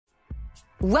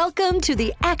Welcome to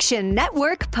the Action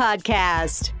Network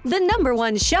Podcast, the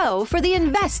 #1 show for the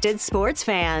invested sports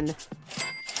fan.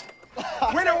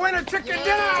 Winner, winner, chicken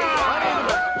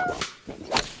dinner!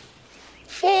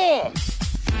 4!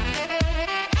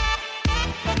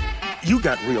 You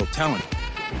got real talent.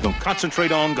 Don't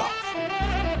concentrate on golf.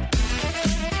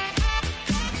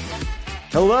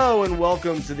 Hello and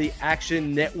welcome to the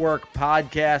Action Network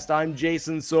Podcast. I'm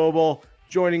Jason Sobel.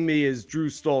 Joining me is Drew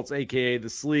Stoltz, a.k.a. The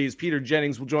Sleeves. Peter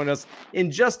Jennings will join us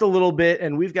in just a little bit,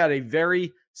 and we've got a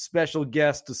very special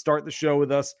guest to start the show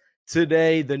with us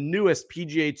today, the newest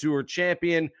PGA Tour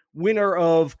champion, winner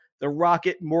of the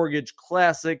Rocket Mortgage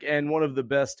Classic, and one of the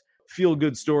best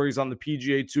feel-good stories on the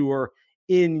PGA Tour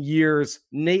in years,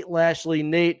 Nate Lashley.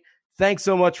 Nate, thanks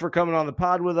so much for coming on the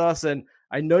pod with us, and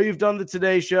I know you've done the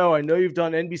Today Show. I know you've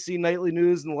done NBC Nightly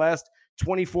News in the last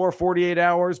 24, 48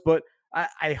 hours, but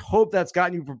I hope that's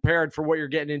gotten you prepared for what you're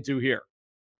getting into here.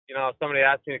 You know, if somebody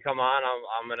asked me to come on,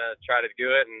 I'm going to try to do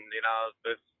it. And, you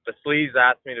know, if the Sleeves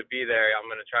asked me to be there, I'm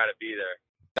going to try to be there.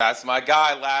 That's my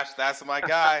guy, Lash. That's my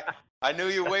guy. I knew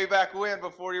you way back when,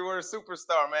 before you were a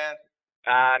superstar, man.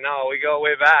 No, we go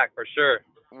way back for sure.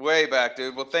 Way back,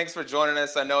 dude. Well, thanks for joining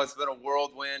us. I know it's been a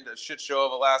whirlwind, a shit show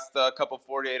of the last couple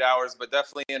 48 hours, but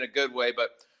definitely in a good way. But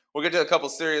we'll get to a couple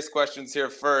serious questions here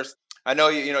first. I know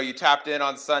you tapped in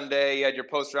on Sunday. You had your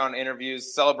post-round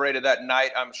interviews, celebrated that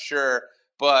night, I'm sure.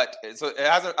 But so it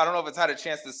hasn't. I don't know if it's had a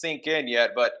chance to sink in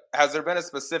yet. But has there been a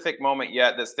specific moment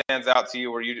yet that stands out to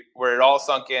you where it all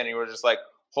sunk in and you were just like,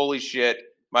 "Holy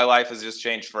shit, my life has just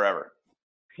changed forever"?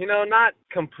 You know, not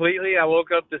completely. I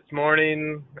woke up this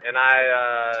morning and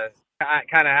I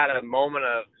kind of had a moment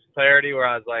of clarity where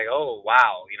I was like, "Oh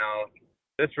wow, you know,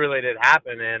 this really did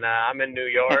happen." And I'm in New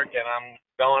York and I'm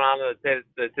going on to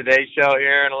the Today Show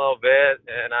here in a little bit,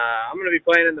 and I'm going to be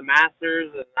playing in the Masters,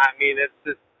 and I mean,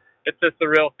 it's just a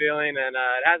real feeling, and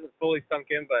it hasn't fully sunk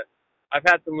in, but I've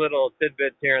had some little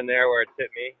tidbits here and there where it's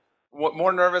hit me. What,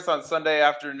 more nervous on Sunday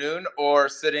afternoon or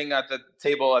sitting at the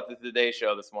table at the Today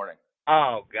Show this morning?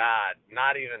 Oh, God,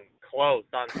 not even close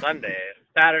on Sunday.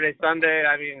 Saturday, Sunday,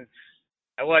 I mean,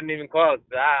 I wasn't even close.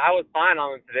 I was fine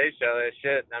on the Today Show.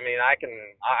 Shit, I mean, I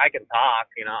can talk.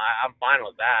 You know, I'm fine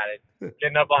with that. It's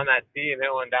getting up on that tee and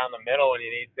hitting down the middle when you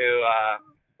need to.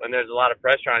 When there's a lot of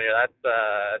pressure on you,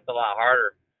 that's a lot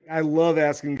harder. I love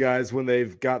asking guys when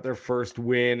they've got their first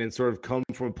win and sort of come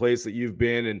from a place that you've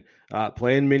been and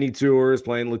playing mini tours,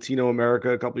 playing Latino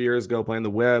America a couple of years ago, playing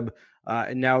the Web,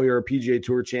 and now you're a PGA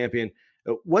Tour champion.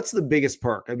 What's the biggest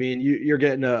perk? I mean, you're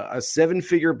getting a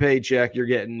 7-figure paycheck. You're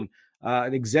getting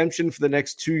an exemption for the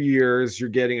next 2 years. You're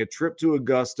getting a trip to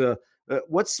Augusta.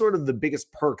 What's sort of the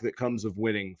biggest perk that comes of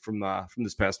winning from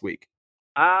this past week?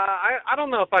 I don't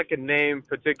know if I could name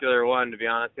particular one, to be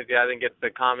honest with you. I think it's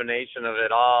the combination of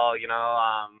it all. You know,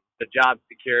 the job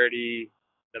security,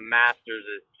 the Masters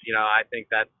is, you know, I think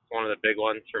that's one of the big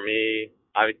ones for me.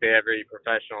 Obviously, every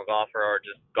professional golfer or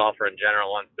just golfer in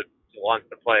general wants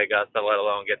to play Augusta, let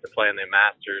alone get to play in the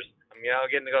Masters. You know,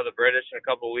 getting to go to the British in a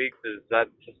couple of weeks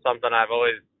that's just something I've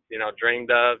always, you know,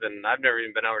 dreamed of, and I've never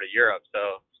even been over to Europe,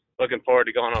 so looking forward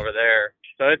to going over there.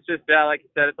 So it's just, yeah, like you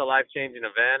said, it's a life-changing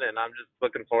event, and I'm just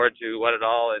looking forward to what it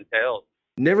all entails.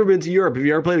 Never been to Europe. Have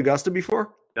you ever played Augusta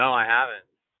before? No, I haven't.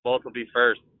 Both will be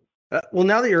first. Well,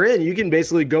 now that you're in, you can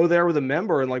basically go there with a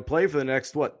member and like play for the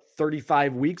next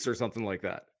 35 weeks or something like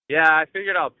that. Yeah, I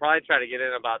figured I'll probably try to get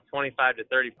in about 25 to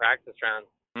 30 practice rounds.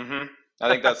 Mm-hmm. I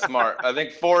think that's smart. I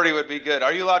think 40 would be good.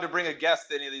 Are you allowed to bring a guest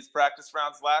to any of these practice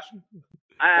rounds, Lash?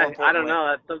 I don't know.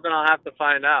 That's something I'll have to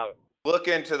find out. Look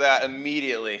into that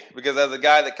immediately, because as a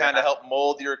guy that kind of helped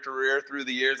mold your career through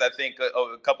the years, I think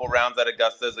a couple rounds at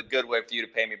Augusta is a good way for you to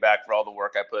pay me back for all the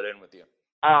work I put in with you.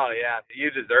 Oh, yeah. You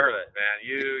deserve it, man.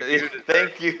 You deserve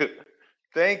Thank you.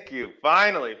 Thank you.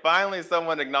 Finally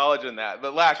someone acknowledging that.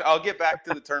 But Lash, I'll get back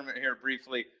to the tournament here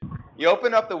briefly. You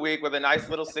open up the week with a nice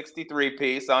little 63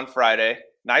 piece on Friday.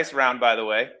 Nice round, by the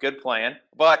way. Good plan.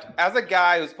 But as a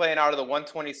guy who's playing out of the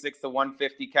 126 to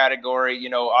 150 category, you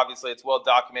know, obviously it's well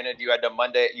documented. You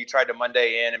tried to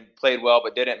Monday in and played well,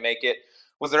 but didn't make it.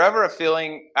 Was there ever a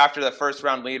feeling after the first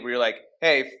round lead where you're like,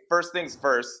 hey, first things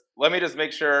first, let me just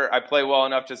make sure I play well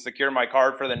enough to secure my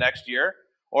card for the next year?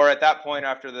 Or at that point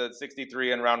after the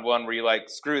 63 in round one, were you like,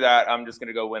 screw that, I'm just going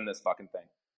to go win this fucking thing?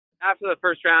 After the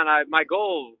first round, my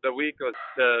goal the week was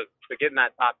to get in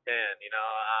that top 10. You know,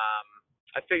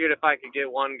 I figured if I could get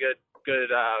one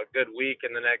good week in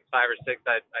the next 5 or 6,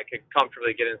 I could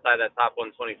comfortably get inside that top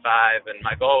 125. And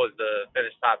my goal was to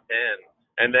finish top 10.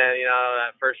 And then, you know,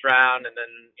 that first round, and then,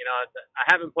 you know, I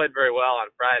haven't played very well on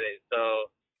Friday,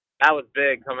 so that was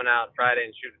big coming out Friday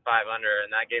and shooting 5 under, and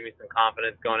that gave me some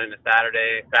confidence going into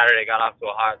Saturday. Saturday got off to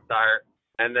a hot start.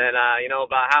 And then,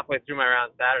 about halfway through my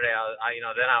round Saturday,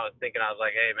 then I was thinking, I was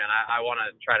like, hey, man, I want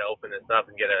to try to open this up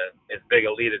and get as big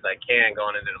a lead as I can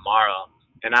going into tomorrow.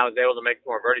 And I was able to make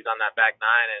some more birdies on that back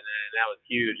nine, and that was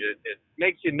huge. It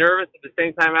makes you nervous at the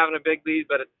same time having a big lead,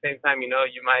 but at the same time, you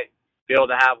might be able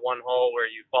to have one hole where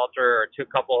you falter or a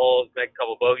couple holes, make a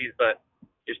couple bogeys, but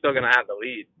you're still going to have the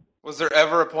lead. Was there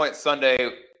ever a point Sunday,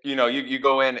 you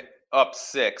go in up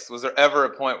 6. Was there ever a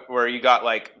point where you got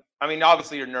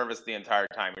obviously you're nervous the entire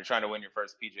time. You're trying to win your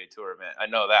first PGA Tour event. I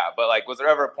know that. But was there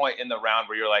ever a point in the round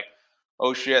where you're like,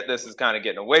 oh shit, this is kind of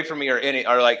getting away from me, or any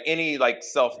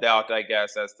self-doubt, I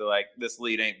guess, as to this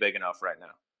lead ain't big enough right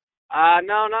now?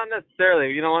 No, not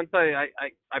necessarily. Once I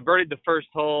birdied the first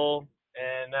hole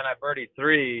and then I birdied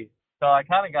 3. So I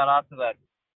kind of got off to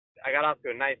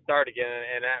a nice start again,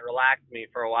 and that relaxed me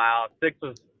for a while.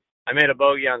 I made a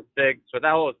bogey on 6, but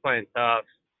that hole was playing tough.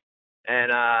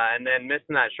 And then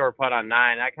missing that short putt on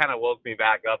 9, that kind of woke me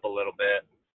back up a little bit,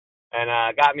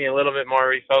 and got me a little bit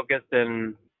more refocused.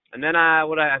 And then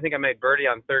I think I made birdie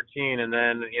on 13, and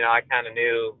then I kind of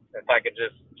knew if I could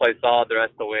just play solid the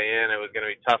rest of the way in, it was going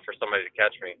to be tough for somebody to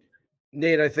catch me.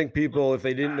 Nate, I think people, if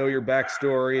they didn't know your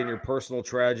backstory and your personal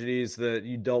tragedies that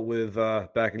you dealt with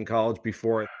back in college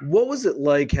before, what was it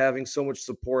like having so much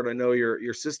support? I know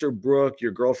your sister Brooke,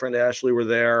 your girlfriend Ashley were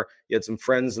there. You had some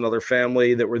friends and other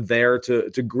family that were there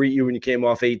to greet you when you came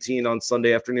off 18 on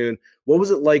Sunday afternoon. What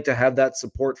was it like to have that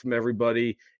support from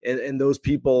everybody and those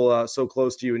people so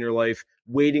close to you in your life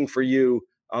waiting for you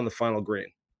on the final green?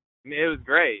 It was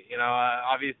great.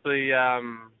 Obviously,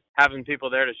 having people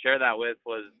there to share that with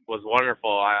was wonderful.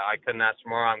 I couldn't ask for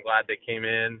more. I'm glad they came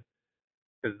in,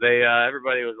 because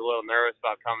everybody was a little nervous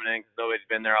about coming in because nobody's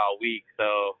been there all week.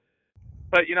 So,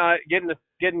 but getting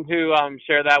to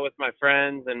share that with my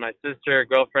friends and my sister,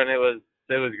 girlfriend, it was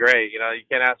great. You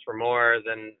can't ask for more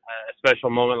than a special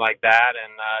moment like that,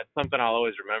 and it's something I'll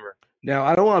always remember. Now,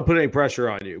 I don't want to put any pressure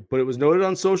on you, but it was noted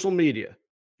on social media.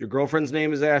 Your girlfriend's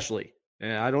name is Ashley.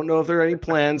 And I don't know if there are any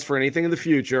plans for anything in the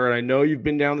future. And I know you've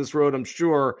been down this road, I'm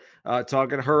sure,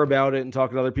 talking to her about it and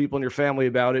talking to other people in your family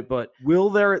about it. But will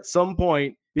there at some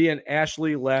point be an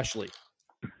Ashley Lashley?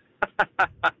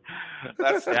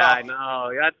 I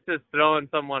know. That's just throwing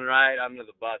someone right under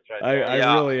the bus right there.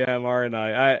 I really am, aren't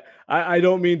I? I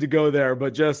don't mean to go there,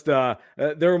 but just there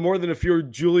were more than a few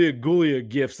Julia Gulia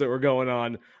gifts that were going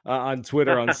on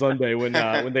Twitter on Sunday when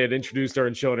they had introduced her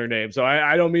and shown her name. So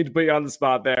I don't mean to put you on the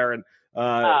spot there. And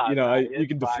you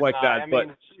can deflect that.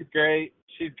 But she's great.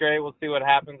 She's great. We'll see what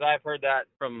happens. I've heard that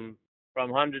from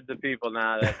hundreds of people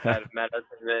now that have met us,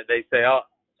 and they say, "Oh,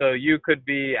 so you could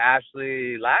be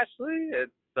Ashley Lashley."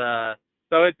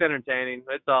 So it's entertaining.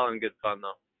 It's all in good fun,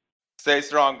 though. Stay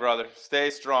strong, brother. Stay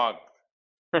strong.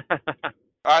 All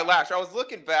right, Lash, I was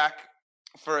looking back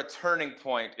for a turning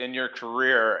point in your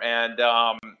career, and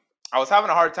I was having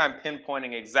a hard time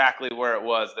pinpointing exactly where it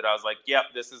was that I was like, yep,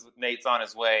 this is Nate's on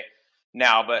his way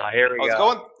now. But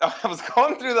I was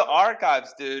going through the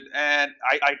archives, dude, and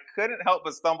I couldn't help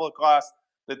but stumble across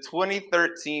the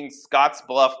 2013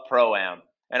 Scottsbluff Pro-Am.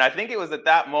 And I think it was at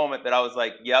that moment that I was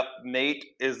like, yep, Nate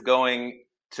is going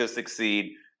to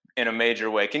succeed in a major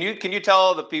way. Can you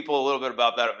tell the people a little bit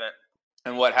about that event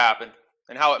and what happened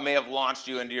and how it may have launched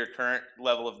you into your current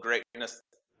level of greatness?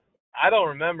 I don't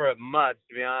remember it much,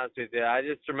 to be honest with you. I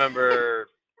just remember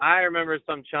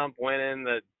some chump winning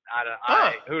that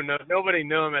nobody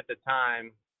knew him at the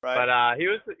time. Right. But he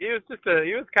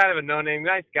was kind of a no-name,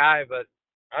 nice guy, but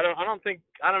I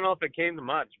don't know if it came to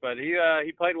much, but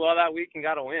he played well that week and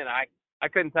got a win. I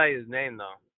couldn't tell you his name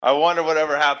though. I wonder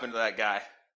whatever happened to that guy.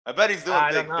 I bet he's doing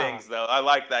big things though. I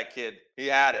like that kid. He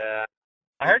had it. Yeah.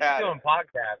 I heard he's doing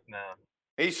podcasts now.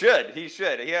 He should.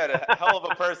 He had a hell of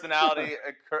a personality,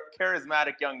 a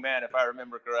charismatic young man, if I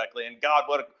remember correctly. And God,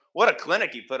 what a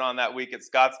clinic he put on that week at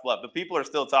Scottsbluff. The people are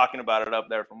still talking about it up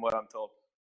there, from what I'm told.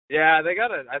 Yeah,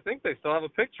 I think they still have a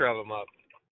picture of him up.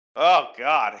 Oh,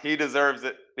 God, he deserves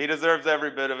it. He deserves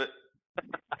every bit of it.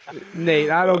 Nate,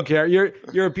 I don't care. You're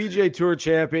a PGA Tour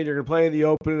champion. You're going to play in the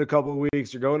Open in a couple of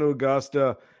weeks. You're going to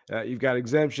Augusta. You've got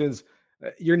exemptions.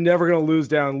 You're never going to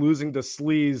losing to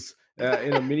Sleaze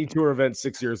in a mini tour event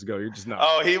 6 years ago. You're just not.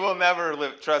 Oh, he will never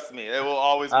live. Trust me. It will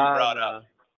always be brought up.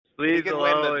 He could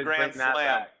win the Grand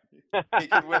Slam. He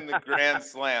could win the Grand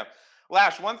Slam.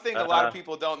 Lash, one thing a lot of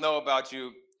people don't know about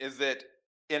you is that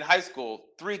in high school,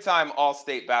 3-time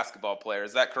All-State basketball player.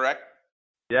 Is that correct?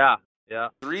 Yeah.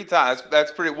 3 times.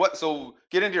 That's pretty. So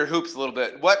get into your hoops a little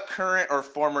bit. What current or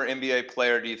former NBA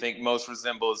player do you think most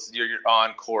resembles your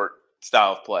on-court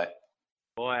style of play?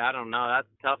 Boy, I don't know. That's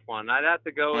a tough one. I'd have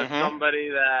to go with somebody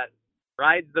that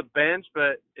rides the bench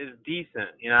but is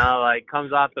decent, like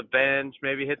comes off the bench,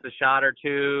 maybe hits a shot or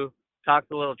two, talks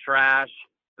a little trash,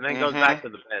 and then goes back to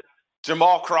the bench.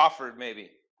 Jamal Crawford,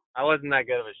 maybe. I wasn't that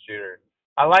good of a shooter.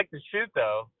 I like to shoot,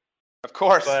 though. Of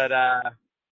course. But, I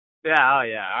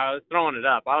was throwing it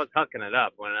up. I was hooking it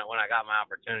up when I got my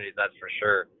opportunities, that's for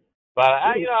sure. But,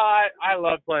 I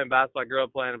love playing basketball. I grew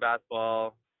up playing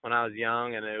basketball when I was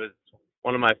young, and it was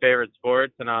one of my favorite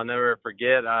sports, and I'll never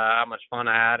forget how much fun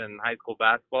I had in high school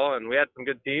basketball. And we had some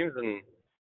good teams,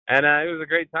 and it was a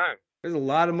great time. There's a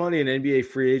lot of money in NBA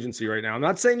free agency right now. I'm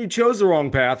not saying you chose the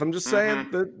wrong path. I'm just saying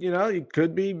that, you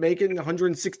could be making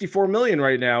 $164 million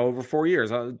right now over 4 years.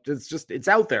 It's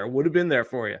out there. It would have been there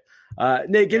for you.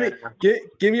 Nate,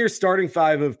 give me your starting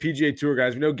five of PGA Tour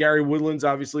guys. We know Gary Woodland's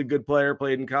obviously a good player,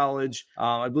 played in college.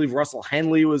 I believe Russell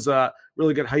Henley was a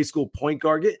really good high school point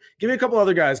guard. Give me a couple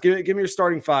other guys. Give me your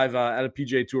starting five out of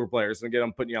PGA Tour players. And again,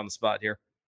 I'm putting you on the spot here.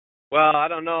 Well, I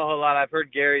don't know a whole lot. I've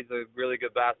heard Gary's a really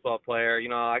good basketball player.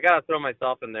 I got to throw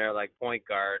myself in there like point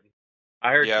guard.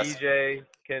 I heard DJ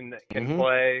can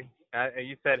play.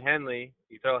 You said Henley.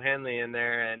 You throw Henley in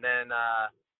there. And then,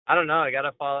 I don't know. I got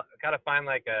to find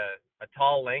like a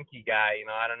tall, lanky guy.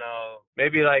 I don't know.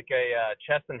 Maybe like a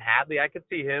Chesson Hadley. I could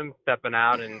see him stepping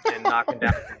out and knocking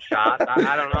down some shots.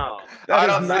 I don't know. I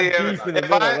don't see him.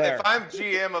 If I'm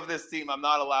GM of this team, I'm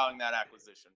not allowing that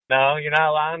acquisition. No, you're not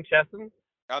allowing Chesson?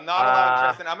 I'm not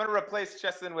allowing Chesson. I'm going to replace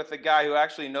Chesson with a guy who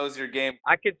actually knows your game.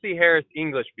 I could see Harris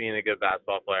English being a good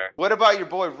basketball player. What about your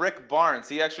boy Rick Barnes?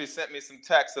 He actually sent me some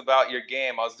texts about your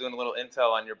game. I was doing a little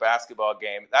intel on your basketball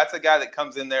game. That's a guy that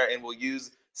comes in there and will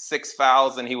use 6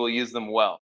 fouls, and he will use them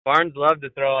well. Barnes loved to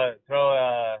throw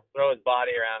his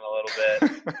body around a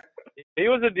little bit. He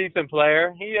was a decent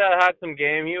player. He had some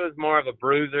game. He was more of a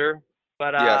bruiser.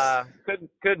 But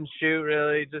couldn't shoot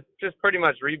really. Just pretty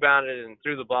much rebounded and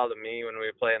threw the ball to me when we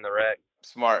were playing the rec.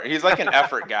 Smart. He's like an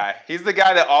effort guy. He's the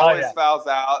guy that always fouls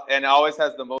out and always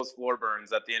has the most floor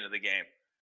burns at the end of the game.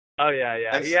 Oh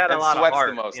yeah. He had a lot of heart.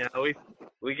 The most.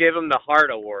 We gave him the Heart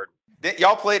Award.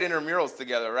 Y'all played intramurals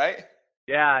together, right?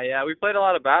 Yeah. We played a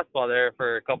lot of basketball there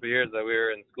for a couple of years that we were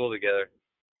in school together.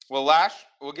 Well, Lash,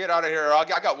 we'll get out of here. I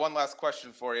got one last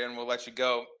question for you, and we'll let you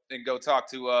go and go talk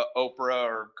to Oprah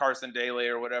or Carson Daly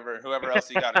or whoever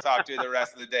else you got to talk to the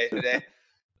rest of the day today.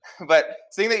 But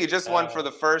seeing that you just won for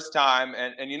the first time,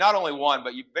 and you not only won,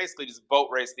 but you basically just boat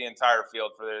raced the entire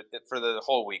field for the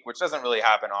whole week, which doesn't really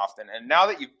happen often. And now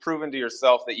that you've proven to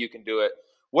yourself that you can do it,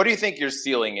 what do you think your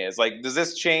ceiling is? Like, does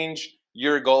this change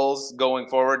your goals going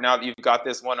forward now that you've got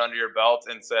this one under your belt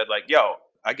and said, like, yo,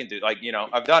 I can do, like,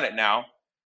 I've done it now.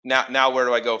 Now where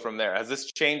do I go from there? Has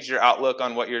this changed your outlook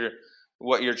on what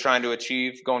you're trying to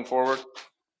achieve going forward?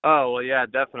 Oh, well, yeah,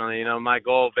 definitely. My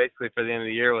goal basically for the end of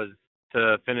the year was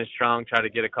to finish strong, try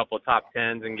to get a couple of top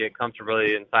 10s and get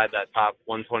comfortably inside that top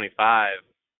 125.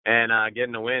 And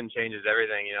getting a win changes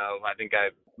everything. I think I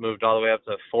moved all the way up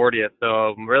to 40th.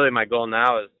 So really my goal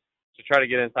now is to try to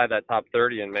get inside that top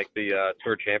 30 and make the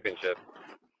Tour Championship.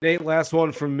 Nate, last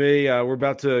one from me. We're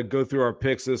about to go through our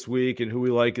picks this week and who we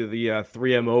like at the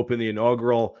 3M Open, the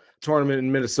inaugural tournament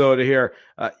in Minnesota here.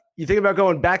 You think about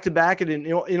going back-to-back at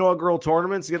inaugural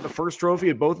tournaments to get the first trophy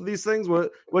at both of these things?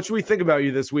 What should we think about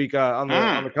you this week on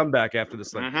the comeback after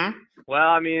this thing? Well,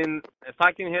 I mean, if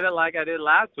I can hit it like I did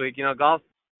last week,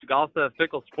 golf's a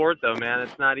fickle sport, though, man.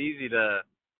 It's not easy to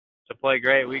play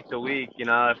great week to week,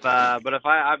 but if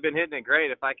I've been hitting it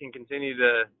great, if I can continue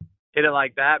to hit it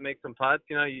like that, make some putts,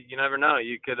 you never know.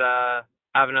 You could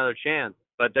have another chance.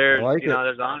 But there's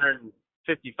there's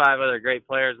 155 other great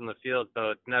players in the field, so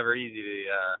it's never easy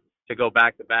to go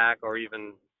back to back or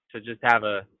even to just have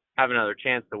another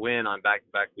chance to win on back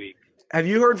to back weeks. Have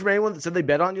you heard from anyone that said they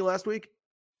bet on you last week?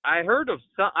 I heard of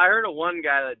one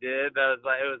guy that did. That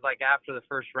was like after the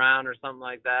first round or something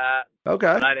like that.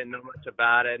 Okay. But I didn't know much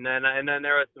about it. And then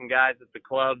there was some guys at the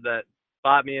club that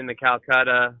bought me in the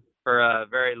Calcutta for a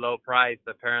very low price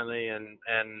apparently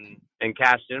and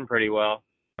cashed in pretty well.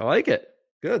 I like it.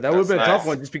 Good. That would have been a tough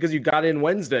one just because you got in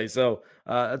Wednesday. So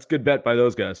that's a good bet by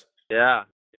those guys. Yeah.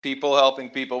 People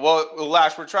helping people. Well,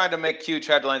 Lash, we're trying to make huge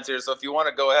headlines here. So if you want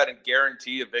to go ahead and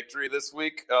guarantee a victory this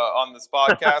week on this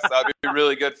podcast, that would be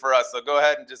really good for us. So go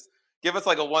ahead and just give us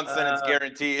like a one-sentence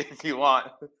guarantee if you want.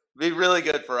 Be really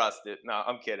good for us, dude. No,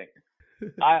 I'm kidding.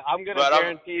 I'm going to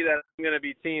guarantee that I'm going to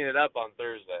be teeing it up on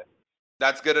Thursday.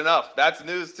 That's good enough. That's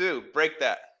news too. Break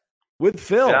that. With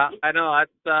Phil. Yeah, I know.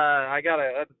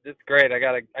 It's great.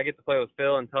 I get to play with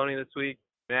Phil and Tony this week.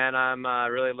 Man, I'm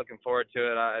really looking forward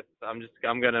to it.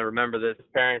 I'm going to remember this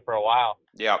pairing for a while.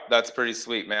 Yeah, that's pretty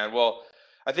sweet, man. Well,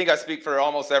 I think I speak for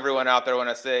almost everyone out there when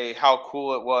I say how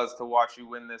cool it was to watch you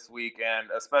win this weekend,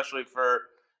 especially for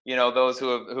those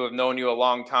who have known you a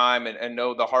long time and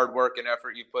know the hard work and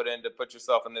effort you put in to put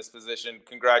yourself in this position.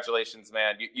 Congratulations,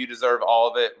 man. You deserve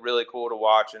all of it. Really cool to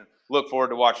watch, and look forward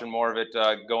to watching more of it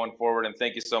going forward. And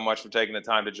thank you so much for taking the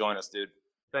time to join us, dude.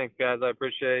 Thanks, guys. I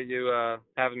appreciate you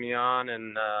having me on,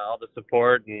 and all the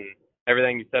support and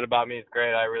everything you said about me is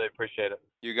great. I really appreciate it.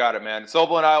 You got it, man.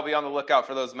 Sobel and I will be on the lookout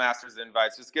for those Masters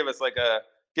invites. Just give us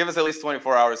at least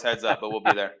 24 hours heads up, but we'll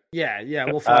be there. Yeah,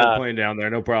 we'll fly the plane down there.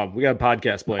 No problem. We got a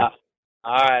podcast plane. All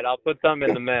right, I'll put something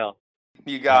in the mail.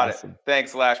 You got it.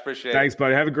 Thanks, Lash. Appreciate it. Thanks,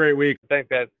 buddy. Have a great week. Thanks,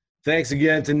 guys. Thanks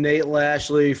again to Nate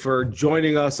Lashley for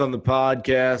joining us on the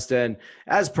podcast. And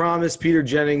as promised, Peter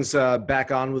Jennings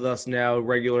back on with us now,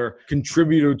 regular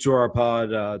contributor to our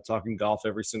pod, talking golf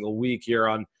every single week here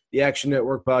on the Action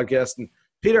Network podcast. And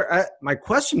Peter, my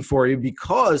question for you,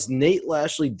 because Nate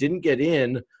Lashley didn't get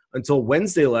in until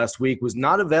Wednesday last week, was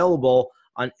not available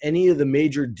on any of the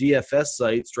major DFS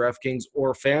sites, DraftKings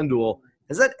or FanDuel.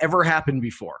 Has that ever happened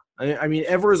before? I mean,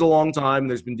 ever is a long time.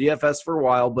 There's been DFS for a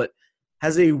while, but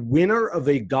has a winner of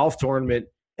a golf tournament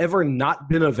ever not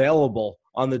been available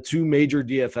on the two major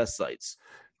DFS sites?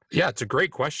 Yeah, it's a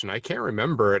great question. I can't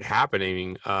remember it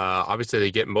happening. Obviously,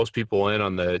 they get most people in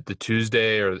on the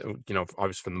Tuesday or,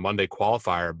 obviously from the Monday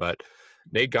qualifier, but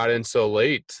Nate got in so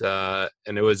late,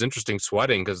 and it was interesting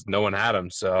sweating because no one had him.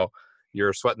 So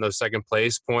you're sweating those second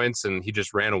place points, and he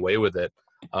just ran away with it.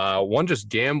 One just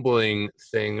gambling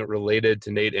thing related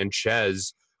to Nate and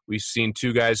Ches. We've seen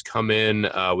two guys come in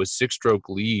with 6-stroke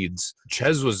leads.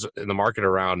 Ches was in the market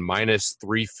around minus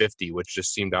 350, which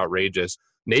just seemed outrageous.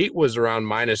 Nate was around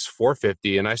minus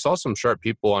 450, and I saw some sharp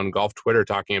people on golf Twitter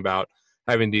talking about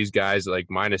having these guys like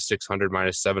minus 600,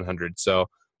 minus 700. So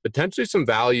potentially some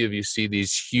value if you see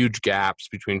these huge gaps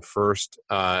between first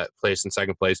place and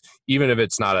second place, even if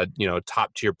it's not a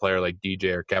top tier player like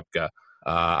DJ or Koepka.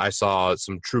 I saw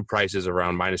some true prices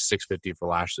around minus 650 for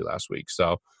Lashley last week.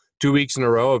 So 2 weeks in a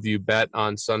row, if you bet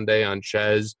on Sunday on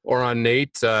Ches or on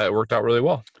Nate, it worked out really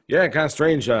well. Yeah, kind of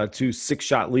strange. 2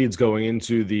 6-shot leads going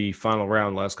into the final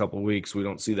round last couple of weeks. We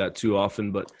don't see that too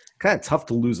often, but kind of tough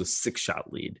to lose a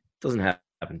 6-shot lead. Doesn't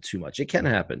happen too much. It can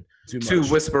happen too much. 2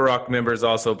 Whisper Rock members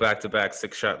also back-to-back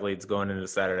 6-shot leads going into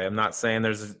Saturday. I'm not saying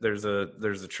there's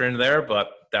a trend there,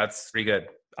 but that's pretty good.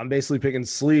 I'm basically picking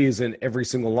sleeves in every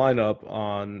single lineup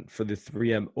for the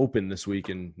 3M Open this week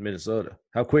in Minnesota.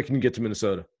 How quick can you get to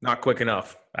Minnesota? Not quick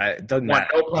enough. It doesn't matter.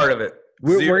 No part of it.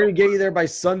 We're going to get you there by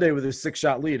Sunday with a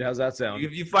 6-shot lead. How's that sound?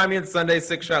 If you find me on Sunday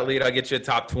 6-shot lead, I'll get you a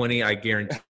top 20. I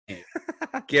guarantee you.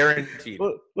 Guaranteed.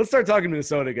 Well, let's start talking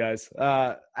Minnesota, guys.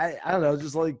 I don't know,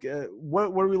 just like what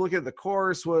are we looking at the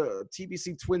course? What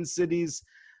TPC Twin Cities?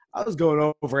 I was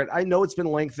going over it. I know it's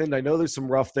been lengthened. I know there's some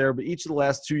rough there, but each of the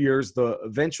last 2 years, the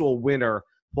eventual winner,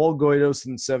 Paul Goydos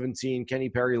in 2017, Kenny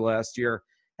Perry last year,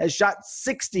 has shot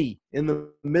 60 in the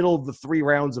middle of the 3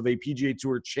 rounds of a PGA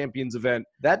Tour Champions event.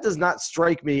 That does not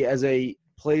strike me as a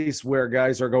place where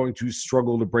guys are going to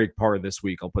struggle to break par this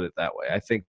week. I'll put it that way. I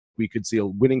think we could see a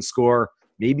winning score,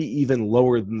 maybe even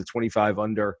lower than the 25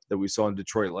 under that we saw in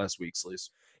Detroit last week, Sleaze.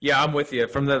 Yeah, I'm with you.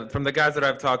 From the guys that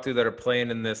I've talked to that are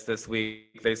playing in this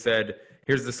week, they said,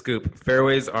 here's the scoop.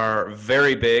 Fairways are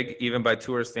very big, even by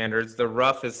tour standards. The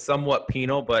rough is somewhat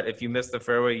penal, but if you miss the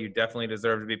fairway, you definitely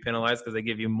deserve to be penalized because they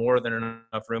give you more than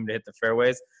enough room to hit the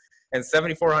fairways. And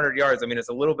 7,400 yards, I mean, it's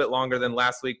a little bit longer than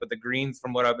last week, but the greens,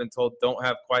 from what I've been told, don't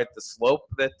have quite the slope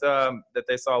that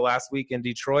they saw last week in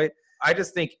Detroit. I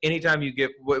just think anytime you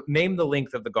name the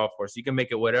length of the golf course, you can make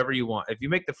it whatever you want. If you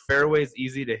make the fairways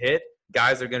easy to hit,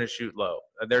 guys are going to shoot low.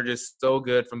 They're just so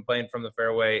good from playing from the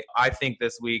fairway. I think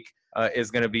this week is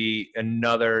going to be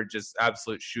another just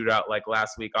absolute shootout like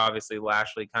last week. Obviously,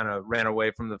 Lashley kind of ran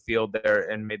away from the field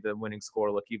there and made the winning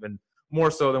score look even more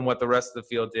so than what the rest of the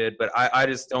field did. But I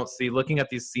just don't see, looking at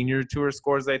these senior tour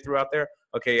scores they threw out there,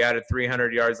 okay, you added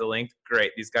 300 yards of length.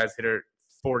 Great. These guys hit it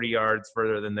 40 yards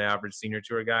further than the average senior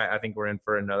tour guy. I think we're in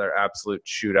for another absolute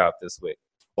shootout this week.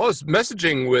 Well, I was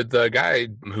messaging with a guy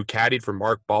who caddied for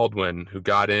Mark Baldwin, who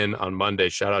got in on Monday.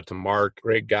 Shout out to Mark.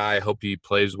 Great guy. Hope he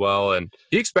plays well. And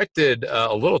he expected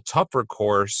a little tougher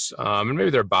course. And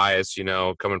maybe they're biased,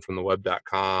 coming from the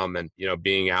web.com and,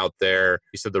 being out there.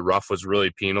 He said the rough was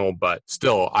really penal, but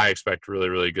still, I expect really,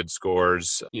 really good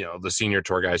scores. The senior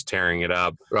tour guys tearing it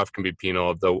up. Rough can be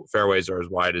penal if the fairways are as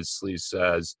wide as Sleaze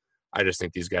says. I just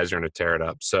think these guys are going to tear it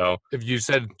up. So if you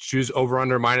said choose over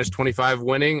under minus 25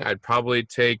 winning, I'd probably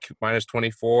take minus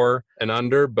 24 and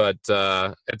under, but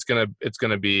it's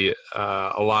gonna be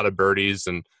a lot of birdies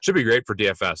and should be great for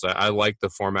DFS. I like the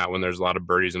format when there's a lot of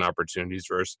birdies and opportunities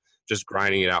versus just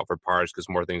grinding it out for pars because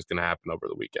more things can happen over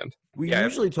the weekend. We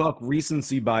usually talk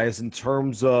recency bias in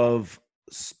terms of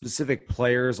specific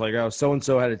players, like, oh,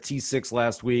 so-and-so had a T6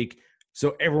 last week,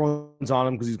 so everyone's on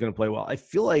him because he's going to play well. I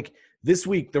feel like this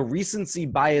week, the recency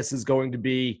bias is going to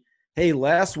be, hey,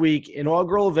 last week,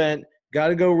 inaugural event, got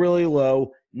to go really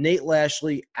low. Nate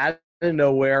Lashley, out of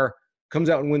nowhere, comes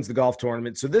out and wins the golf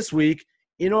tournament. So this week,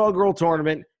 inaugural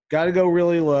tournament, got to go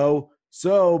really low.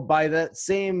 So by that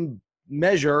same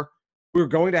measure, we're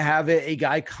going to have a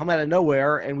guy come out of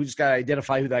nowhere, and we just got to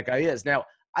identify who that guy is. Now,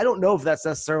 I don't know if that's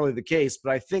necessarily the case,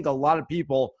 but I think a lot of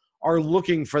people are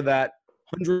looking for that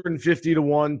 150 to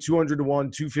 1, 200 to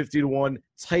 1, 250 to 1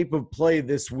 type of play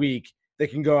this week that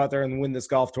can go out there and win this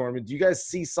golf tournament. Do you guys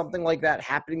see something like that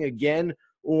happening again?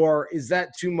 Or is that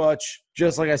too much,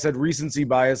 just like I said, recency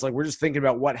bias? Like, we're just thinking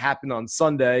about what happened on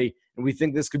Sunday, and we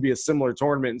think this could be a similar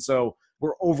tournament. And so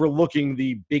we're overlooking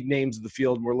the big names of the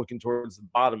field, and we're looking towards the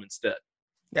bottom instead.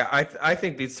 Yeah, I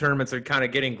think these tournaments are kind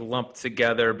of getting lumped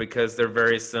together because they're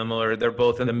very similar. They're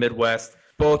both in the Midwest.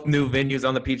 Both new venues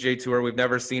on the PGA Tour. We've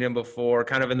never seen them before,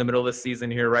 kind of in the middle of the season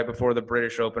here, right before the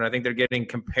British Open. I think they're getting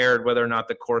compared whether or not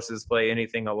the courses play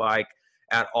anything alike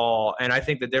at all. And I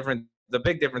think the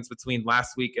big difference between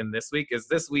last week and this week is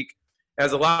this week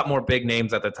has a lot more big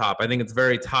names at the top. I think it's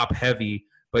very top heavy,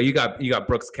 but you got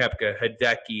Brooks Koepka,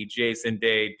 Hideki, Jason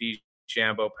Day,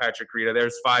 DeChambeau, Patrick Rita.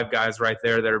 There's 5 guys right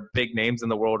there that are big names in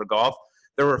the world of golf.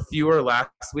 There were fewer last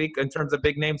week in terms of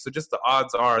big names. So just the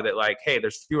odds are that, like, hey,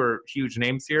 there's fewer huge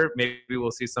names here. Maybe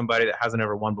we'll see somebody that hasn't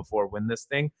ever won before win this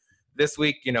thing. This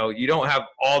week, you don't have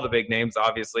all the big names,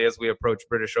 obviously, as we approach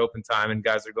British Open time and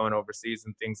guys are going overseas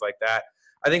and things like that.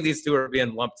 I think these two are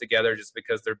being lumped together just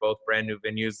because they're both brand new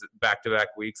venues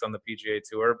back-to-back weeks on the PGA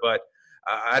Tour. But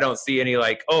I don't see any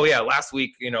like, oh, yeah, last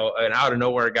week, an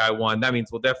out-of-nowhere guy won. That means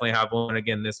we'll definitely have one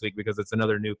again this week because it's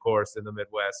another new course in the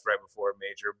Midwest right before a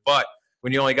major. But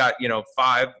when you only got,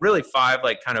 5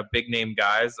 like kind of big name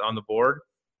guys on the board,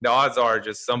 the odds are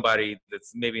just somebody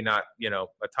that's maybe not,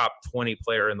 a top 20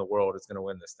 player in the world is going to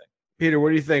win this thing. Peter, what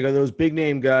do you think? Are those big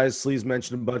name guys? Sleeves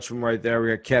mentioned a bunch of them right there.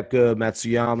 We got Koepka,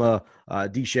 Matsuyama,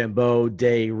 DeChambeau,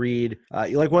 Day, Reed.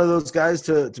 You like one of those guys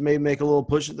to maybe make a little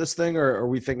push at this thing, or are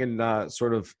we thinking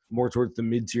sort of more towards the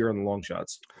mid-tier and the long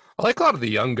shots? I like a lot of the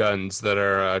young guns that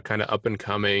are kind of up and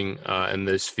coming in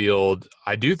this field.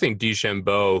 I do think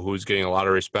DeChambeau, who's getting a lot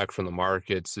of respect from the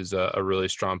markets, is a really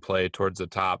strong play towards the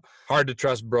top. Hard to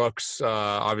trust Brooks.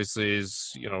 Obviously,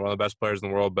 he's one of the best players in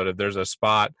the world, but if there's a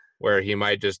spot where he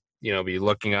might just be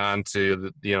looking on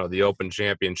to the Open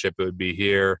Championship, it would be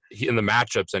here. In the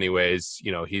matchups, anyways,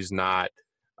 he's not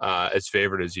as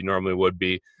favored as he normally would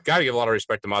be. Got to give a lot of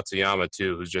respect to Matsuyama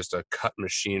too, who's just a cut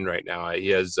machine right now. He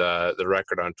has the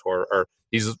record on tour, or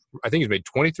I think he's made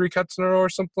 23 cuts in a row or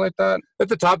something like that. At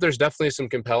the top, there's definitely some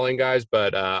compelling guys,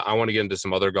 but I want to get into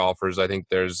some other golfers. I think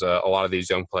there's a lot of these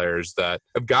young players that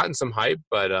have gotten some hype,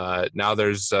 but now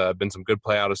there's been some good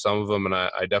play out of some of them, and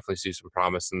I definitely see some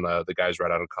promise in the guys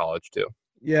right out of college too.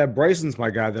 Yeah, Bryson's my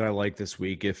guy that I like this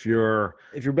week. If you're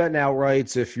betting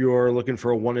outrights, if you're looking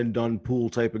for a one and done pool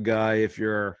type of guy, if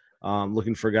you're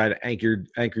looking for a guy to anchor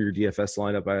your DFS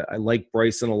lineup, I like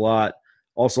Bryson a lot.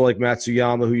 Also like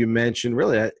Matsuyama, who you mentioned.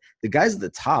 Really, the guys at the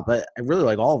top, I really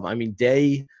like all of them. I mean,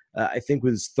 Day, I think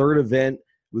with his third event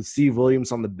with Steve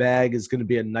Williams on the bag is going to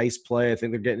be a nice play. I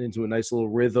think they're getting into a nice little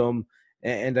rhythm,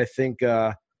 and I think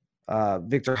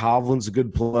Victor Hovland's a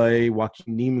good play.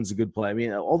 Joaquin Niemann's a good play. I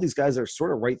mean, all these guys are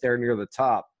sort of right there near the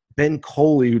top. Ben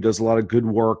Coley, who does a lot of good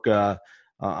work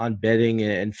on betting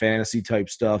and fantasy type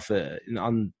stuff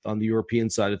on the European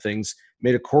side of things,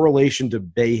 made a correlation to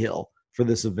Bay Hill for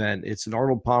this event. It's an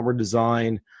Arnold Palmer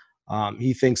design.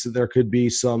 He thinks that there could be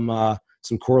some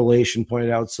correlation,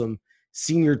 pointed out some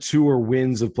senior tour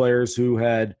wins of players who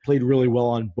had played really well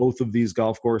on both of these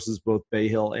golf courses, both Bay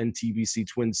Hill and TBC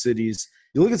Twin Cities.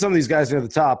 You look at some of these guys near the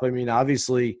top. I mean,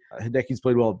 obviously, Hideki's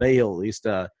played well at Bay Hill, at least.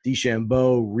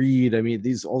 DeChambeau, Reed. I mean,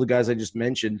 all the guys I just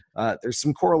mentioned. There's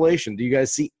some correlation. Do you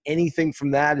guys see anything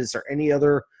from that? Is there any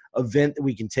other event that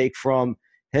we can take from,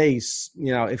 hey,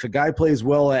 if a guy plays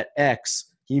well at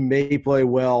X, he may play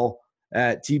well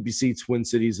at TBC Twin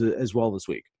Cities as well this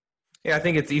week? Yeah, I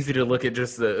think it's easy to look at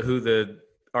just who the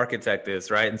architect is,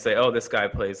 right? And say, oh, this guy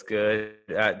plays good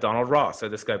at Donald Ross, or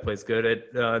this guy plays good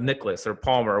at Nicklaus or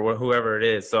Palmer or whoever it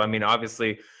is. So, I mean,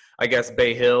 obviously, I guess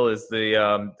Bay Hill is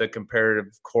the comparative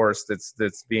course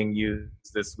that's being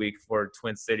used this week for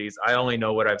Twin Cities. I only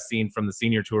know what I've seen from the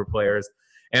senior tour players,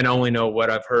 and only know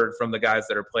what I've heard from the guys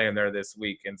that are playing there this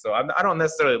week. And so I don't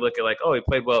necessarily look at like, oh, he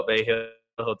played well at Bay Hill,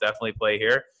 he'll definitely play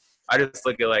here. I just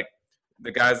look at like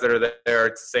the guys that are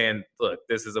there saying, look,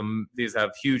 these have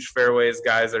huge fairways.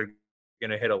 Guys are going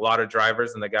to hit a lot of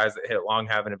drivers, and the guys that hit long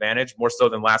have an advantage, more so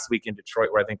than last week in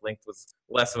Detroit, where I think length was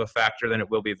less of a factor than it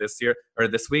will be this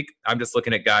week. I'm just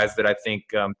looking at guys that I think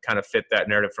kind of fit that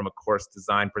narrative from a course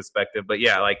design perspective. But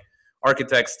yeah, like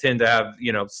architects tend to have,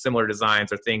 similar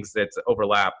designs or things that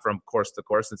overlap from course to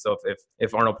course. And so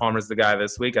if Arnold Palmer's the guy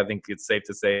this week, I think it's safe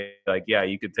to say, like, yeah,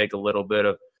 you could take a little bit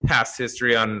of past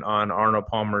history on Arnold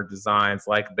Palmer designs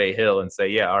like Bay Hill and say,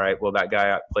 yeah, all right, well, that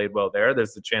guy played well there.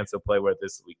 There's a chance he'll play well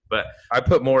this week. But I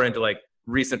put more into like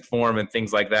recent form and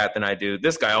things like that than I do,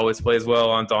 this guy always plays well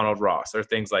on Donald Ross or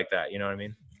things like that. You know what I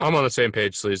mean? I'm on the same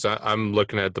page, Sleaze. I'm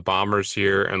looking at the Bombers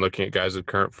here and looking at guys with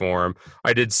current form.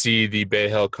 I did see the Bay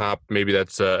Hill comp. Maybe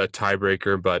that's a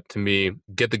tiebreaker, but to me,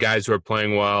 get the guys who are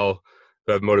playing well,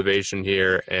 who have motivation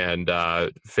here, and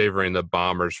favoring the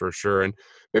Bombers for sure. And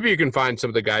maybe you can find some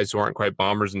of the guys who aren't quite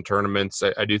Bombers in tournaments.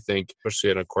 I do think,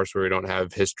 especially in a course where we don't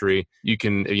have history, you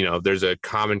can, there's a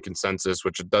common consensus,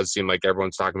 which it does seem like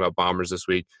everyone's talking about Bombers this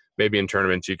week. Maybe in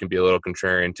tournaments you can be a little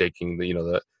contrarian, taking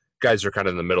the guys are kind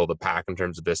of in the middle of the pack in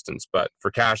terms of distance. But for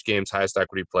cash games, highest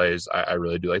equity plays, I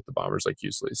really do like the Bombers like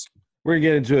you, Sleaze. We're going to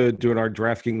get into doing our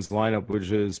DraftKings lineup, which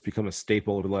has become a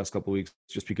staple over the last couple of weeks,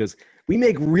 just because we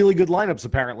make really good lineups,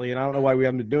 apparently. And I don't know why we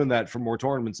haven't been doing that for more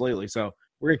tournaments lately. So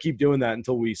we're going to keep doing that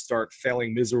until we start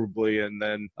failing miserably, and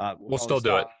then we'll still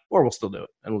do it. Or we'll still do it,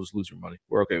 and we'll just lose your money.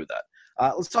 We're okay with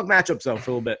that. Let's talk matchups, though,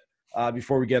 for a little bit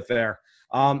before we get there.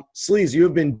 Sleaze, you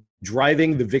have been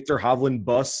driving the Victor Hovland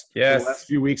bus for the last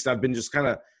few weeks. I've been just kind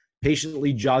of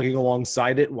patiently jogging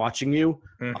alongside it, watching you.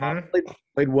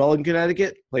 Played well in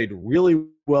Connecticut, played really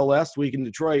well last week in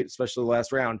Detroit, especially the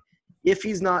last round. If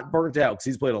he's not burnt out, because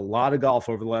he's played a lot of golf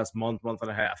over the last month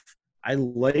and a half, I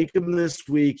like him this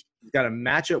week. He's got a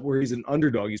matchup where he's an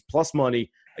underdog. He's plus money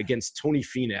against Tony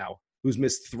Finau, who's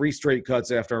missed 3 straight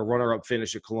cuts after a runner-up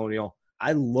finish at Colonial.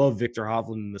 I love Victor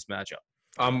Hovland in this matchup.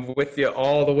 I'm with you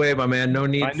all the way, my man. No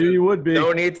need. I knew you would be.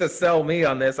 No need to sell me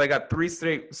on this. I got 3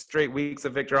 straight weeks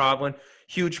of Victor Hovland.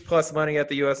 Huge plus money at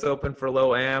the U.S. Open for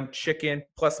low am. Chicken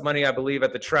plus money, I believe,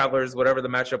 at the Travelers. Whatever the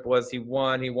matchup was, he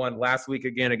won. He won last week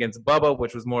again against Bubba,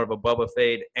 which was more of a Bubba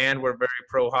fade. And we're very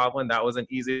pro Hovland. That was an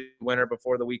easy winner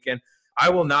before the weekend. I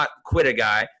will not quit a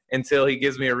guy until he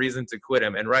gives me a reason to quit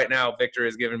him. And right now, Victor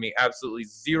has given me absolutely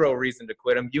zero reason to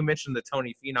quit him. You mentioned the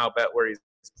Tony Finau bet where he's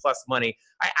plus money.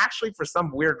 I actually, for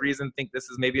some weird reason, think this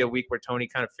is maybe a week where Tony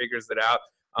kind of figures it out.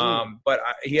 But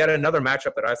he had another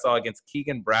matchup that I saw against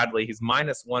Keegan Bradley. He's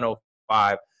minus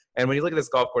 105. And when you look at this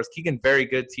golf course, Keegan, very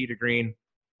good tee to green,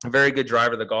 a very good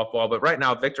driver of the golf ball. But right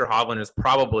now, Victor Hovland is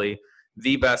probably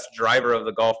the best driver of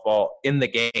the golf ball in the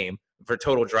game for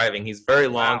total driving. He's very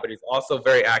long, but he's also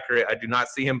very accurate. I do not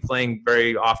see him playing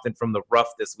very often from the rough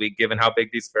this week, given how big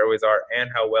these fairways are and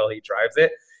how well he drives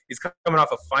it. He's coming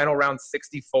off a final round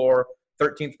 64,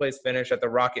 13th place finish at the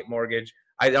Rocket Mortgage.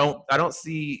 I don't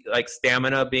see like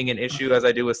stamina being an issue as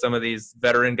I do with some of these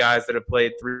veteran guys that have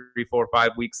played 3, 4,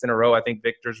 5 weeks in a row. I think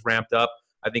Victor's ramped up.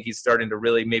 I think he's starting to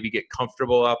really maybe get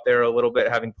comfortable out there a little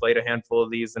bit, having played a handful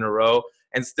of these in a row,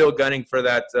 and still gunning for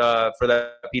that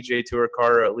PGA Tour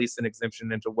card, or at least an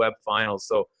exemption into Web Finals.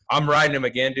 So I'm riding him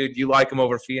again, dude. You like him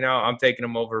over Finau? I'm taking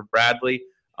him over Bradley.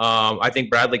 I think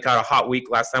Bradley caught a hot week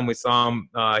last time we saw him.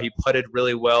 He putted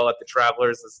really well at the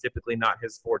Travelers. It's typically not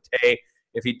his forte.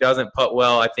 If he doesn't putt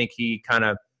well, I think he kind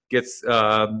of gets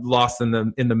lost in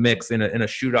the mix in a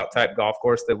shootout type golf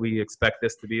course that we expect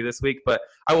this to be this week. But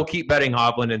I will keep betting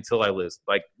Hovland until I lose,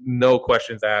 like no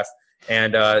questions asked.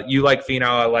 And you like Finau,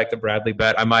 I like the Bradley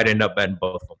bet. I might end up betting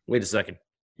both of them. Wait a second.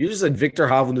 You just said Victor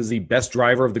Hovland is the best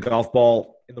driver of the golf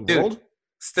ball in the world?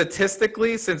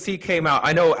 Statistically, since he came out,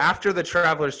 I know after the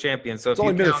Travelers champion. So it's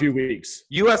only been a few weeks.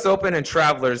 U.S. Open and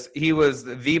Travelers, he was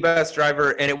the best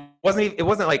driver, and it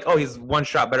wasn't like, oh, he's one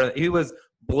shot better. He was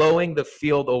blowing the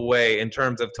field away in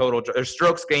terms of total or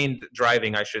strokes gained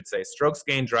driving, I should say. Strokes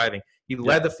gained driving. He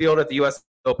led the field at the U.S.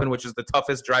 Open, which is the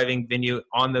toughest driving venue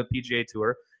on the PGA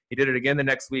Tour. He did it again the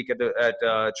next week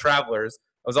at Travelers.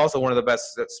 It was also one of the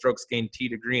best strokes gained tee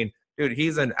to green. Dude,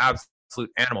 he's an absolute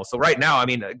animal. So right now, I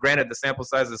mean, granted the sample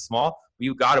size is small, but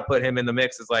you got to put him in the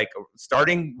mix. Is like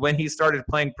starting when he started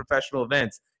playing professional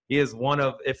events, he is one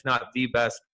of, if not the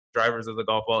best drivers of the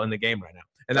golf ball in the game right now.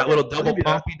 And that little double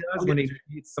pump he does when he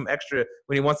needs some extra,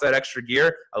 when he wants that extra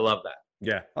gear, I love that.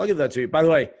 Yeah, I'll give that to you. By the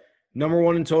way, number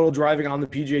one in total driving on the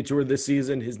PGA Tour this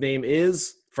season. His name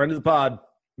is friend of the pod.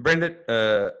 Brendan,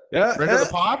 Yeah, friend of the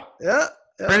pod? Yeah.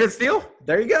 Brendan Steele?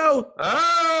 There you go.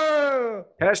 Oh,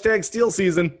 Hashtag Steel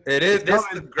season. it is. This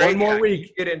is great. One more Yeah,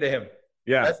 week. Get into him.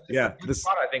 Yeah, This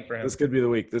spot, I think, for him. This could be the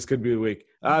week.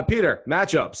 Peter,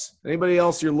 matchups. Anybody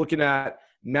else you're looking at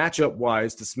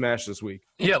matchup-wise to smash this week?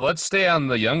 Yeah, let's stay on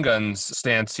the young guns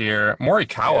stance here.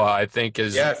 Morikawa, I think,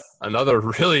 is another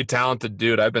really talented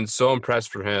dude. I've been so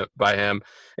impressed by him.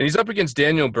 And he's up against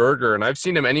Daniel Berger, and I've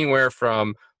seen him anywhere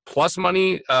from plus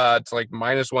money to like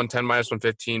minus 110, minus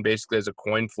 115, basically as a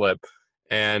coin flip.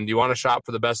 And you want to shop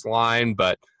for the best line,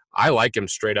 but I like him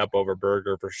straight up over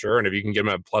Berger for sure. And if you can get him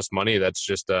at plus money, that's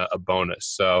just a bonus.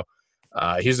 So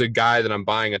he's a guy that I'm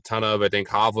buying a ton of. I think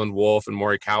Hovland, Wolf, and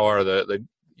Morikawa are the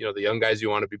young guys you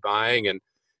want to be buying. And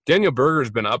Daniel Berger's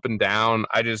been up and down.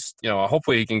 I just,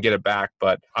 hopefully he can get it back,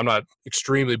 but I'm not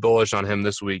extremely bullish on him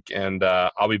this week. And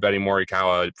I'll be betting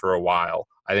Morikawa for a while.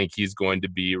 I think he's going to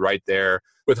be right there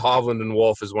with Hovland and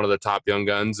Wolf as one of the top young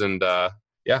guns. And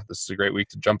this is a great week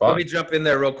to jump on. Let me jump in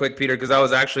there real quick, Peter, because that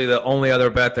was actually the only other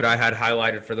bet that I had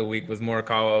highlighted for the week was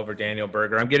Morikawa over Daniel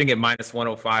Berger. I'm getting it minus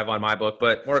 105 on my book,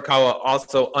 but Morikawa,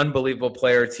 also unbelievable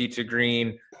player, tee to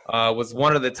green, was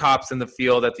one of the tops in the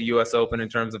field at the U.S. Open in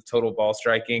terms of total ball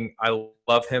striking. I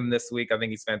love him this week. I think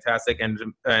he's fantastic.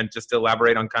 And just to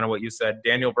elaborate on kind of what you said,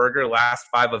 Daniel Berger, last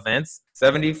 5 events,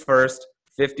 71st,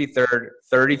 53rd,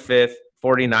 35th,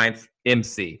 49th,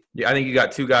 MC. I think you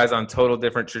got 2 guys on total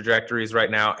different trajectories right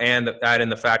now, and add in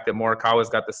the fact that Morikawa's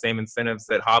got the same incentives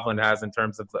that Hovland has in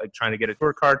terms of like trying to get a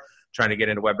tour card, trying to get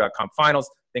into Web.com finals,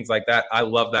 things like that. I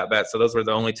love that bet. So those were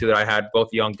the only 2 that I had, both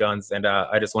young guns, and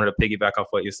I just wanted to piggyback off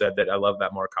what you said, that I love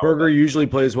that Morikawa Berger bet. usually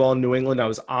plays well in New England. I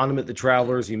was on him at the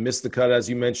Travelers. He missed the cut, as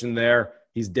you mentioned there.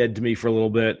 He's dead to me for a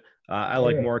little bit. I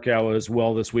like Morikawa as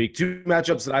well this week. 2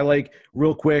 matchups that I like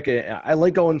real quick. I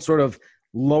like going sort of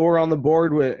lower on the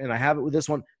board and I have it with this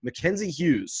one. Mackenzie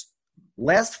Hughes,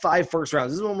 last 5 first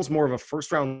rounds. This is almost more of a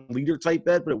first-round leader type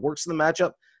bet, but it works in the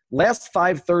matchup. Last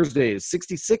 5 Thursdays,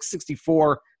 66,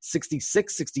 64,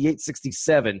 66, 68,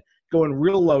 67, going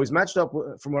real low. He's matched up,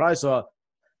 from what I saw,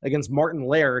 against Martin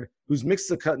Laird, who's mixed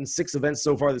the cut in 6 events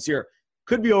so far this year.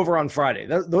 Could be over on Friday.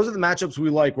 Those are the matchups we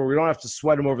like, where we don't have to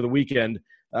sweat him over the weekend.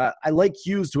 I like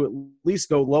Hughes to at least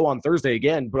go low on Thursday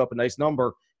again, put up a nice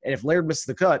number. And if Laird misses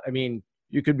the cut, I mean,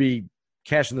 you could be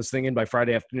cashing this thing in by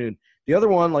Friday afternoon. The other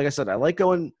one, like I said, I like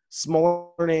going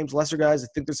smaller names, lesser guys. I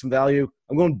think there's some value.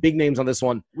 I'm going big names on this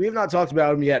one. We have not talked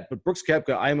about him yet, but Brooks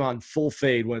Koepka, I'm on full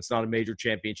fade when it's not a major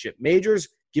championship. Majors,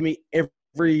 give me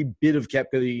every bit of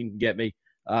Koepka that you can get me.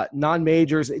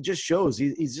 Non-majors, it just shows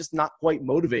he's just not quite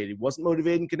motivated. He wasn't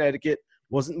motivated in Connecticut,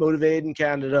 wasn't motivated in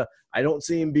Canada. I don't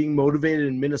see him being motivated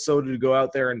in Minnesota to go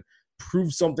out there and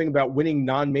prove something about winning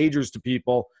non-majors to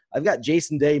people. I've got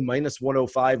Jason Day minus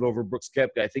 105 over Brooks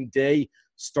Koepka. I think Day,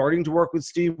 starting to work with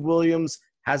Steve Williams,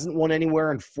 hasn't won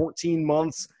anywhere in 14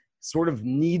 months, sort of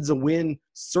needs a win,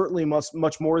 certainly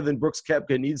much more than Brooks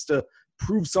Koepka, needs to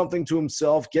prove something to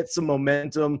himself, get some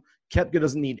momentum. Koepka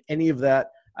doesn't need any of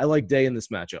that. I like Day in this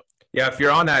matchup. Yeah, if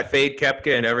you're on that fade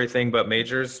Koepka and everything but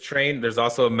majors train, there's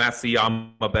also a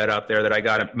Matsuyama bet out there that I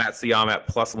got at Matsuyama at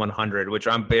plus 100, which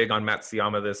I'm big on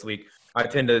Matsuyama this week. I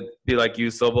tend to be like you,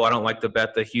 Sobel. I don't like to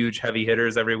bet the huge heavy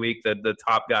hitters every week, the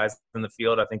top guys in the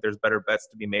field. I think there's better bets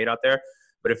to be made out there.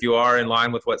 But if you are in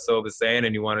line with what Sob is saying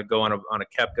and you want to go on a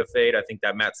Koepka fade, I think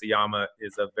that Matsuyama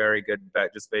is a very good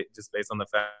bet just based on the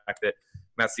fact that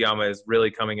Matsuyama is really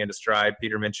coming into stride.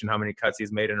 Peter mentioned how many cuts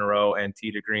he's made in a row, and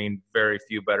tee to green, very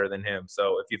few better than him.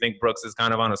 So if you think Brooks is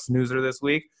kind of on a snoozer this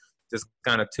week, just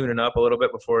kind of tuning up a little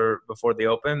bit before the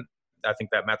Open, I think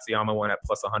that Matsuyama one at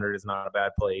plus 100 is not a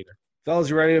bad play either. Fellas,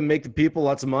 you ready to make the people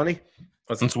lots of money?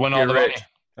 Let's win all the money.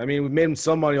 I mean, we've made them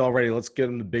some money already. Let's get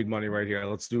them the big money right here.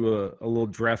 Let's do a little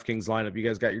DraftKings lineup. You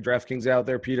guys got your DraftKings out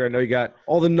there, Peter? I know you got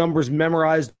all the numbers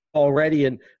memorized already,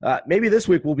 and maybe this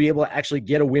week we'll be able to actually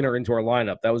get a winner into our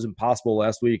lineup. That was impossible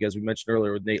last week, as we mentioned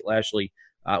earlier, with Nate Lashley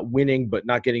winning but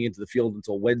not getting into the field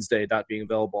until Wednesday, not being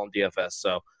available on DFS.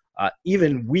 So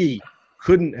even we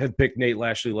couldn't have picked Nate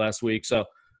Lashley last week. So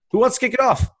who wants to kick it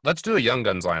off? Let's do a young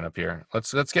guns lineup here.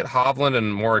 Let's get Hovland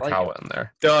and Morikawa in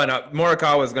there. Done.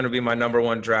 Morikawa is going to be my number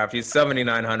one draft. He's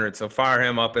 7,900, so fire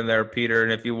him up in there, Peter.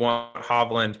 And if you want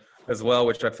Hovland as well,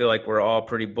 which I feel like we're all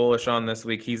pretty bullish on this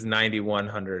week, he's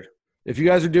 9,100. If you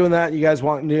guys are doing that, you guys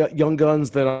want young guns,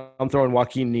 then I'm throwing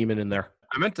Joaquin Neiman in there.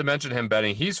 I meant to mention him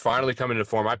betting. He's finally coming to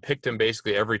form. I picked him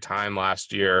basically every time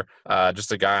last year.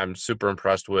 Just a guy I'm super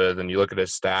impressed with. And you look at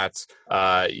his stats,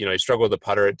 he struggled with the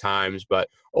putter at times, but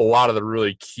a lot of the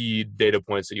really key data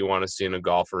points that you want to see in a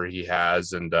golfer he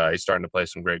has, and he's starting to play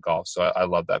some great golf. So I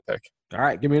love that pick. All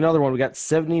right, give me another one. We got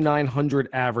 7,900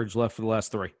 average left for the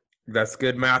last three. That's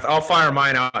good math. I'll fire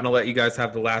mine out, and I'll let you guys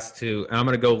have the last two. And I'm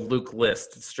going to go Luke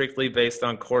List, strictly based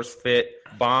on course fit,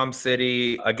 bomb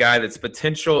city, a guy that's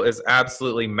potential is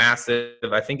absolutely massive.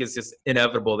 I think it's just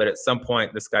inevitable that at some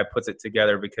point this guy puts it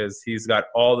together because he's got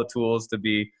all the tools to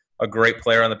be a great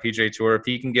player on the PGA Tour. If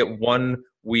he can get 1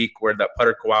 week where that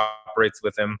putter cooperates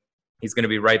with him, he's going to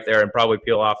be right there and probably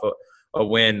peel off a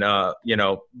win,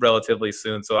 relatively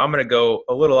soon. So I'm going to go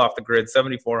a little off the grid,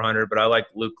 7,400, but I like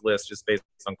Luke List just based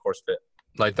on course fit.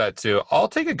 Like that too. I'll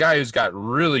take a guy who's got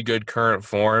really good current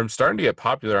form, starting to get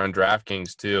popular on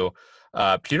DraftKings too.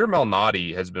 Peter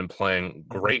Malnati has been playing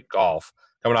great golf.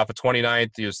 Coming off a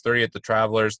 29th, he was 30th at the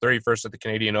Travelers, 31st at the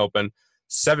Canadian Open,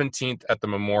 17th at the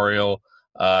Memorial.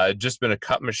 Just been a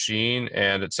cut machine,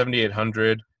 and at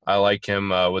 7,800, I like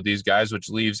him with these guys, which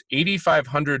leaves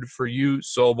 8,500 for you,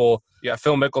 Sobel. You got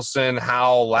Phil Mickelson,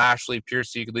 Howell, Lashley,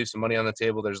 Piercy. You could leave some money on the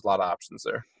table. There's a lot of options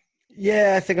there.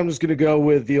 Yeah, I think I'm just going to go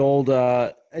with the old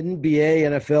NBA,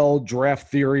 NFL draft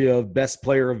theory of best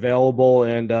player available,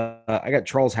 and I got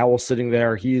Charles Howell sitting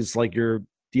there. He's like your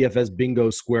DFS bingo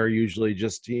square usually.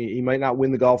 Just he might not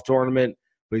win the golf tournament,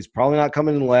 but he's probably not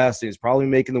coming in last. He's probably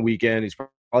making the weekend. He's probably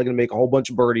going to make a whole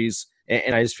bunch of birdies,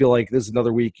 and I just feel like this is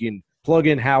another week you can plug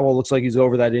in Howell. Looks like he's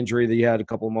over that injury that he had a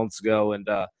couple of months ago, and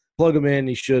plug him in.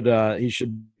 He should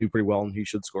do pretty well, and he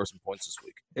should score some points this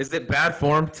week. Is it bad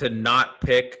form to not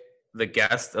pick the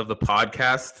guest of the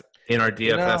podcast in our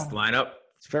DFS lineup?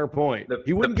 It's a fair point.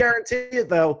 He wouldn't guarantee it,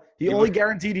 though. He only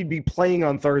guaranteed he'd be playing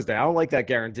on Thursday. I don't like that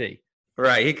guarantee.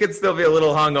 Right. He could still be a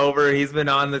little hungover. He's been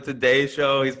on the Today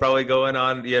Show. He's probably going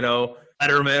on,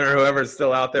 Letterman or whoever's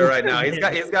still out there right now. He's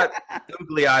got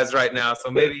googly eyes right now. So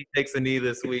maybe he takes a knee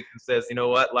this week and says, you know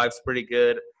what, life's pretty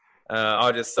good.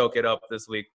 I'll just soak it up this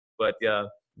week. But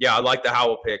yeah, I like the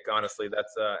Howell pick, honestly.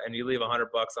 That's and you leave $100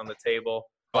 on the table.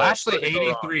 Lashley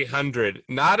 8,300,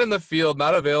 not in the field,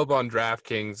 not available on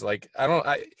DraftKings. Like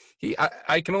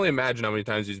I can only imagine how many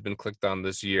times he's been clicked on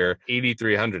this year.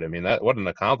 8,300. I mean, what an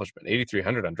accomplishment.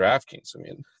 8,300 on DraftKings. I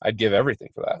mean, I'd give everything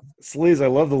for that. Sleaze, I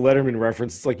love the Letterman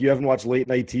reference. It's like you haven't watched late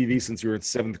night TV since you were in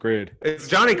 7th grade. Is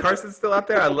Johnny Carson still out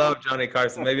there? I love Johnny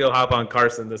Carson. Maybe I'll hop on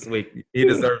Carson this week. He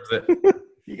deserves it.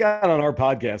 He got on our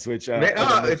podcast, which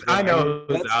I know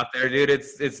who's out there, dude.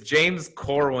 It's James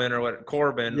Corbin or what?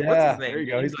 Corbin. Yeah, what's his name? There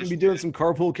you go. He's gonna be doing some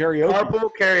carpool karaoke. Carpool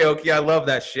karaoke. I love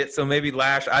that shit. So maybe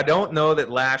Lash. I don't know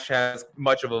that Lash has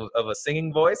much of a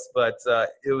singing voice, but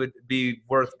it would be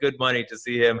worth good money to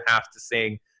see him have to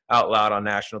sing out loud on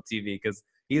national TV because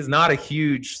he's not a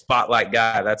huge spotlight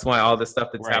guy. That's why all the stuff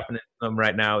that's happening to him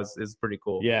right now is pretty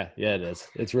cool. Yeah, it is.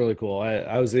 It's really cool.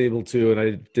 I was able to, and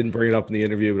I didn't bring it up in the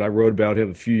interview, but I wrote about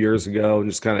him a few years ago and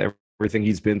just kind of everything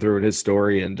he's been through in his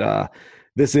story. And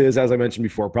this is, as I mentioned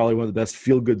before, probably one of the best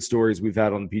feel-good stories we've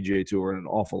had on the PGA Tour in an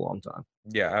awful long time.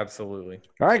 Yeah, absolutely.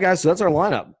 All right, guys, so that's our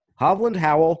lineup. Hovland,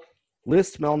 Howell,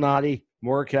 List, Malnati,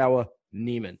 Morikawa,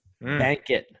 Neiman. Bank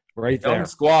it right there. Young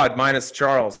squad minus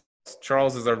Charles.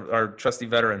 Charles is our trusty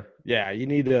veteran. Yeah, you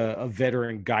need a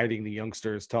veteran guiding the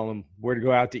youngsters, telling them where to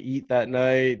go out to eat that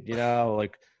night,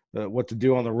 what to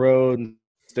do on the road and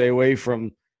stay away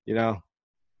from, the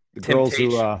girls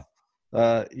who,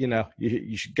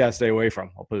 you should gotta stay away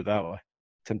from. I'll put it that way.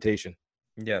 Temptation.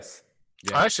 Yes.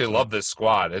 Yeah. I actually love this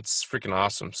squad. It's freaking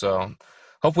awesome. So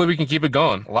hopefully we can keep it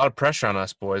going. A lot of pressure on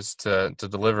us, boys, to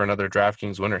deliver another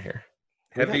DraftKings winner here.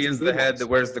 Heavy is the head that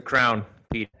wears the crown,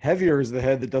 Pete. Heavier is the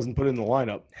head that doesn't put in the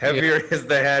lineup. Heavier is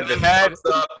the head that heads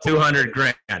up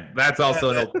 $200,000. That's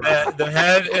also the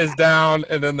head is down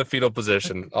and in the fetal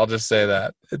position. I'll just say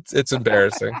that. It's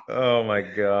embarrassing. Oh my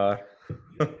God.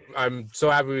 I'm so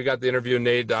happy we got the interview.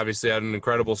 Nate obviously had an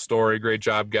incredible story. Great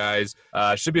job, guys.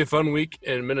 Should be a fun week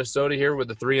in Minnesota here with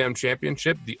the 3M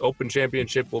Championship. The Open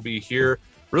Championship will be here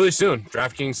really soon.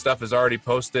 DraftKings stuff is already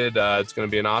posted. It's going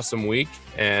to be an awesome week.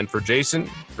 And for Jason,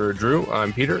 for Drew,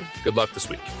 I'm Peter. Good luck this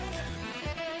week.